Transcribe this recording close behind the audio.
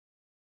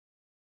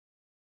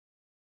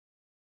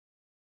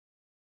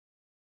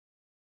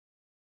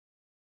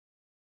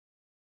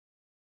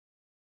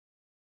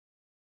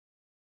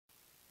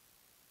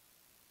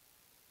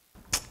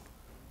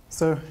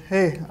My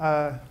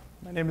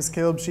name is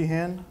Caleb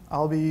Sheehan.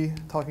 I'll be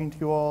talking to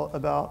you all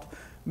about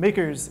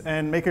makers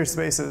and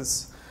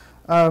makerspaces.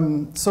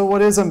 So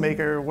what is a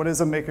maker? What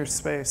is a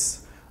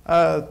makerspace?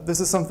 This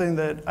is something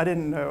that I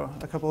didn't know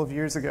a couple of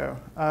years ago.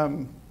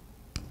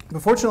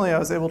 But fortunately, I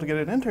was able to get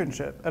an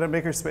internship at a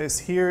makerspace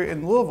here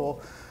in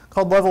Louisville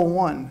called Level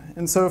 1.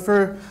 And so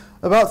for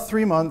about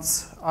 3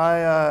 months,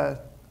 I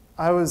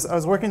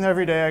was working there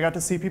every day. I got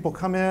to see people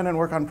come in and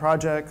work on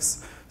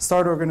projects,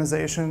 start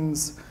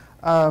organizations.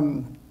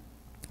 Some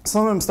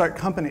of them start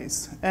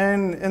companies.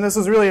 And this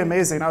was really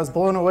amazing. I was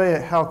blown away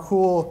at how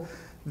cool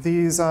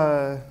these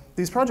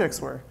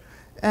projects were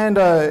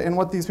and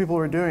what these people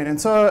were doing. And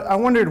so I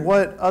wondered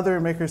what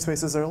other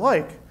makerspaces are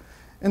like.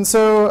 And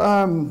so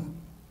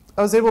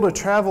I was able to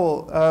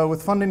travel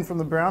with funding from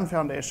the Brown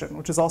Foundation,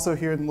 which is also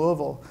here in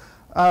Louisville.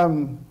 I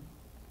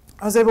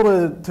was able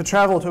to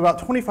travel to about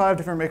 25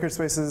 different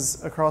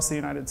makerspaces across the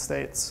United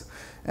States.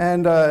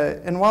 And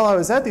while I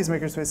was at these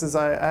makerspaces,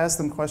 I asked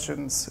them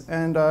questions.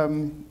 And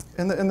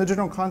the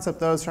general concept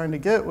that I was trying to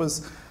get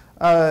was,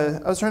 I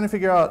was trying to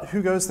figure out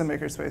who goes to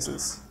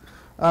makerspaces.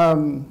 How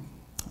do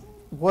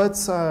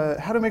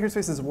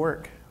makerspaces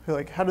work?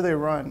 Like, how do they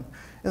run?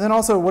 And then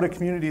also, what do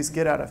communities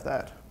get out of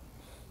that?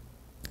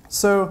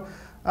 So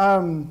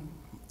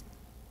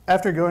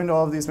after going to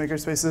all of these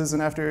makerspaces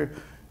and after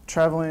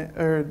traveling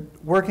or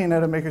working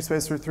at a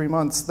makerspace for 3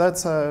 months,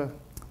 that's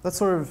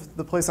sort of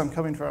the place I'm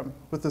coming from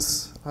with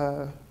this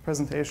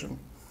presentation.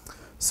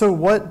 So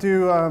what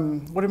do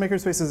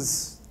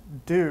makerspaces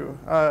do,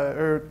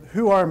 or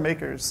who are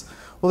makers?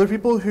 Well, they're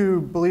people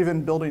who believe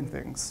in building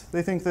things.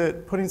 They think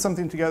that putting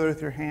something together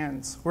with your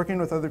hands, working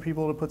with other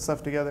people to put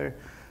stuff together,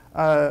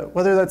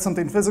 whether that's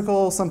something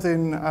physical,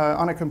 something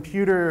on a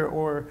computer,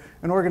 or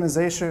an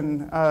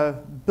organization,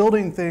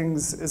 building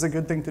things is a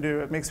good thing to do.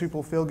 It makes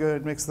people feel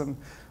good, makes them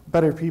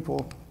better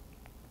people.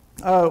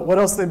 What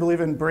else do they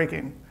believe in?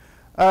 Breaking.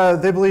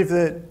 They believe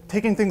that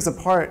taking things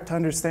apart to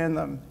understand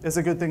them is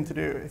a good thing to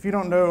do. If you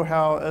don't know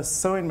how a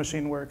sewing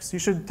machine works, you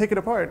should take it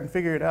apart and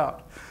figure it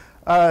out.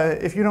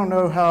 If you don't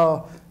know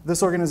how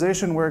this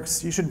organization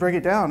works, you should break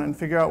it down and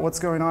figure out what's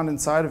going on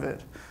inside of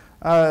it.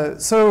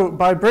 So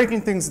by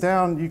breaking things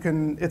down,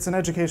 it's an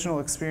educational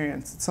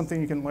experience. It's something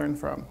you can learn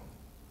from.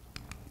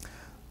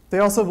 They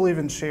also believe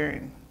in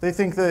sharing. They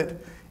think that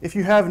if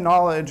you have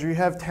knowledge, or you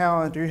have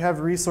talent, or you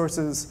have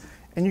resources,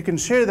 and you can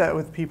share that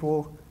with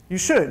people, you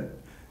should.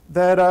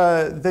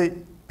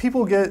 If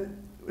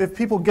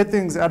people get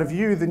things out of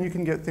you, then you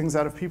can get things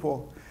out of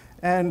people.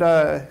 And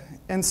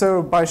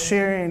so by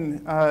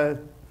sharing,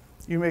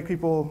 you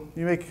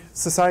make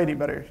society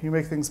better, you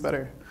make things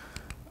better.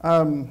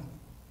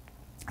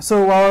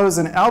 So while I was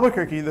in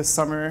Albuquerque this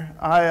summer,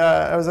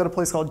 I was at a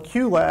place called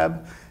Q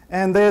Lab,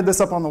 and they had this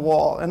up on the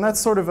wall. And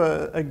that's sort of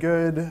a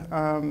good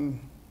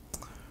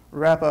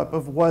wrap up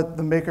of what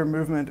the maker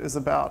movement is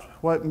about,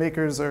 what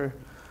makers are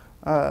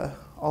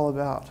all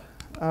about.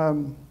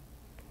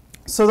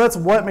 So that's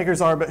what makers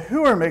are, but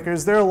who are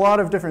makers? There are a lot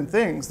of different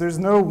things. There's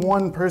no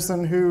one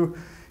person who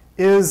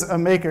is a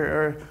maker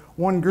or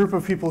one group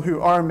of people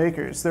who are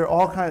makers.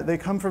 They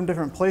come from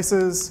different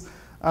places.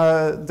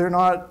 They're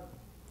not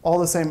all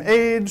the same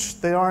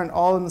age. They aren't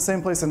all in the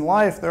same place in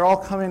life. They're all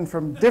coming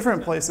from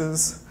different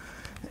places.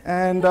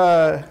 And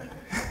so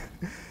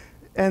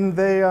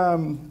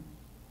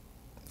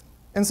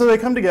they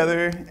come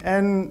together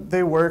and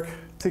they work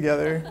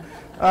together.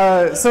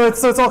 So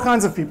it's all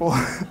kinds of people.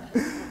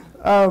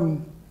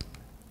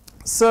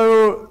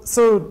 So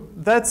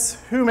that's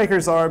who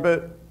makers are,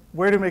 but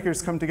where do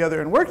makers come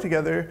together and work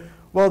together?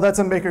 Well, that's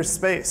a maker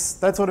space.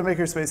 That's what a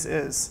makerspace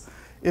is.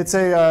 It's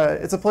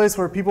a place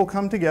where people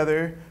come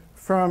together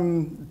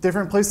from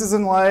different places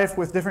in life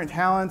with different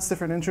talents,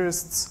 different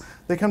interests.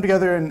 They come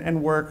together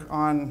and work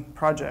on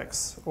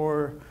projects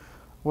or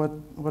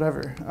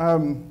whatever.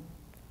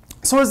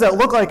 So what does that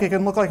look like? It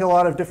can look like a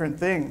lot of different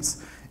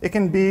things. It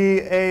can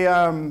be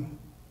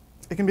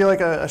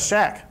like a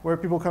shack where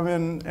people come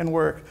in and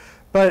work.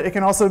 But it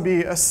can also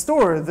be a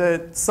store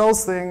that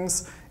sells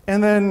things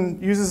and then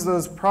uses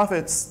those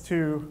profits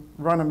to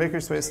run a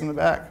makerspace in the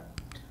back.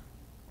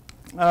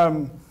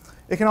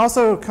 It can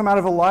also come out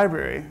of a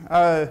library.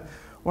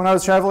 When I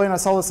was traveling, I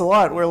saw this a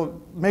lot, where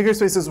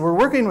makerspaces were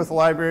working with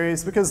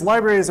libraries because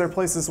libraries are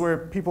places where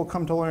people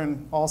come to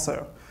learn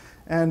also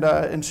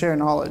and share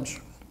knowledge.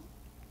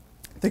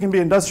 They can be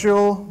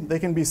industrial, they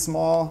can be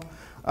small.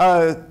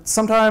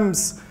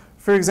 Sometimes,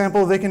 for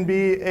example, they can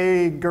be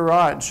a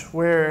garage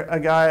where a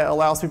guy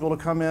allows people to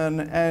come in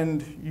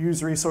and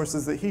use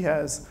resources that he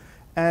has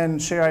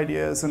and share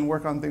ideas and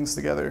work on things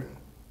together.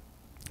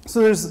 So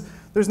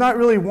there's not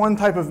really one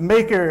type of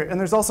maker, and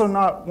there's also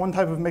not one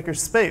type of maker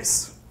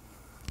space.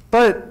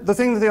 But the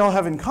thing that they all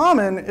have in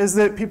common is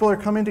that people are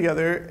coming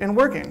together and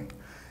working.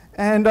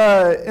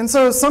 And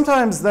so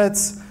sometimes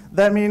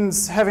that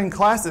means having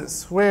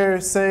classes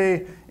where,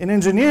 say, an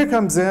engineer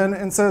comes in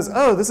and says,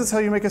 oh, this is how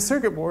you make a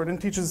circuit board,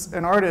 and teaches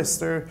an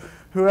artist or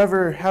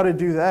whoever how to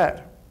do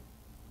that.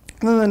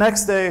 And then the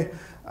next day,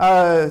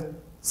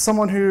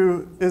 someone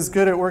who is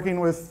good at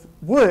working with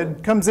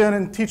wood comes in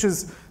and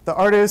teaches the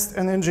artist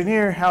and the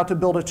engineer how to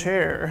build a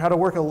chair or how to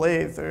work a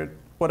lathe or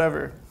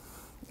whatever.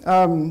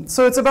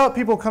 So it's about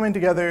people coming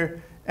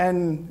together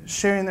and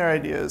sharing their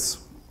ideas.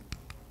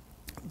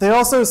 They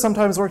also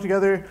sometimes work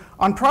together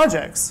on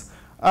projects.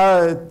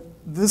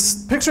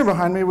 This picture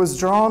behind me was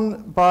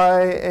drawn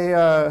by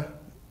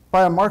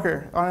a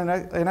marker, on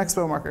an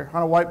expo marker,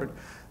 on a whiteboard.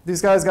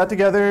 These guys got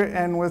together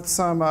and with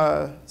some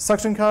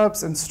suction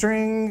cups and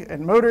string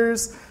and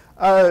motors,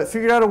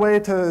 figured out a way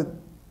to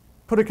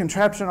put a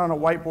contraption on a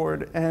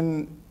whiteboard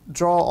and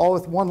draw all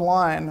with one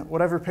line,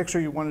 whatever picture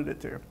you wanted it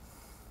to.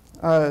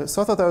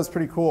 So I thought that was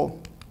pretty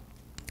cool.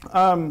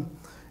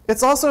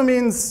 It also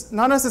means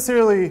not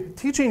necessarily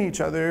teaching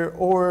each other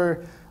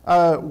or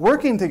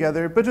working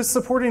together, but just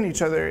supporting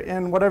each other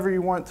in whatever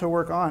you want to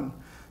work on.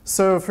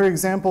 So for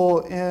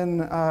example,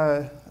 in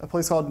a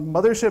place called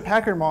Mothership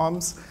Hacker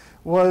Moms,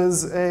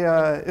 it's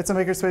a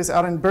makerspace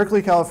out in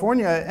Berkeley,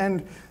 California,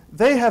 and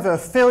they have a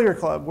failure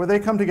club where they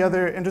come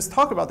together and just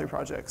talk about their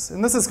projects.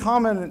 And this is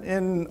common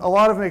in a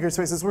lot of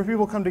makerspaces where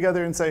people come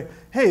together and say,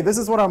 hey, this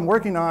is what I'm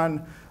working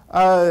on.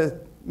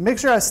 Make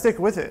sure I stick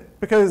with it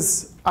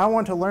because I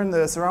want to learn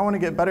this or I want to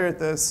get better at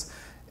this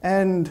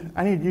and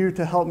I need you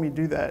to help me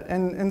do that.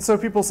 And so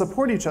people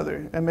support each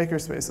other at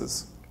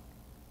makerspaces.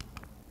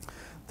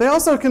 They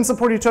also can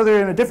support each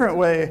other in a different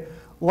way,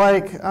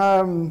 like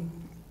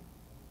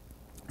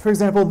for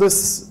example,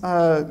 this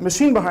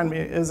machine behind me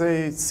is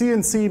a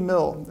CNC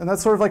mill, and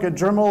that's sort of like a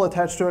Dremel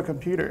attached to a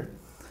computer.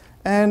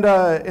 And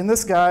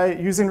this guy,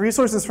 using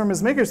resources from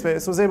his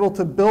makerspace, was able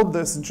to build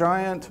this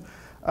giant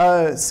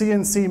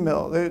CNC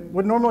mill. It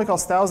would normally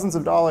cost thousands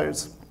of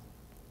dollars.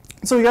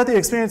 So we got the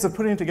experience of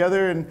putting it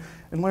together and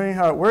learning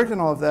how it worked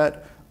and all of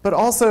that. But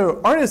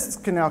also, artists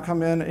can now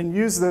come in and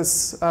use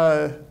this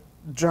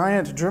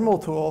giant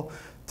Dremel tool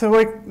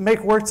to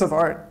make works of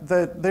art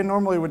that they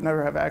normally would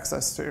never have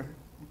access to.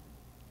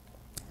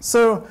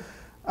 So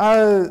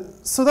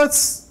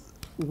that's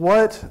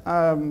what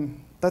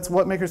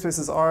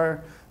makerspaces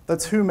are.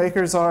 That's who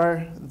makers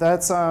are.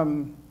 That's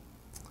how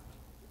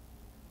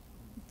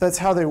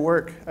they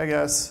work, I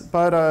guess.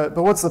 But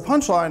what's the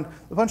punchline?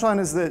 The punchline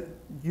is that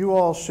you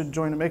all should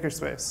join a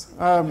makerspace.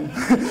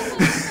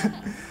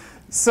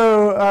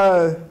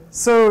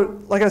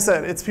 So like I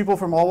said, it's people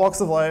from all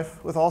walks of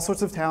life with all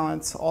sorts of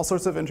talents, all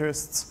sorts of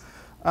interests.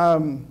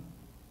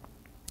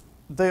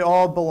 They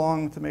all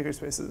belong to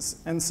makerspaces.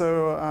 And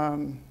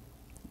so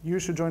you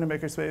should join a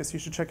makerspace. You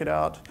should check it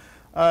out.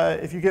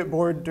 If you get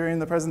bored during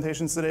the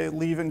presentations today,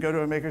 leave and go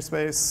to a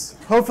makerspace.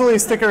 Hopefully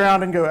stick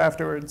around and go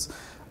afterwards.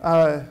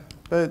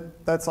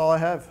 But that's all I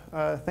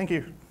have. Thank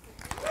you.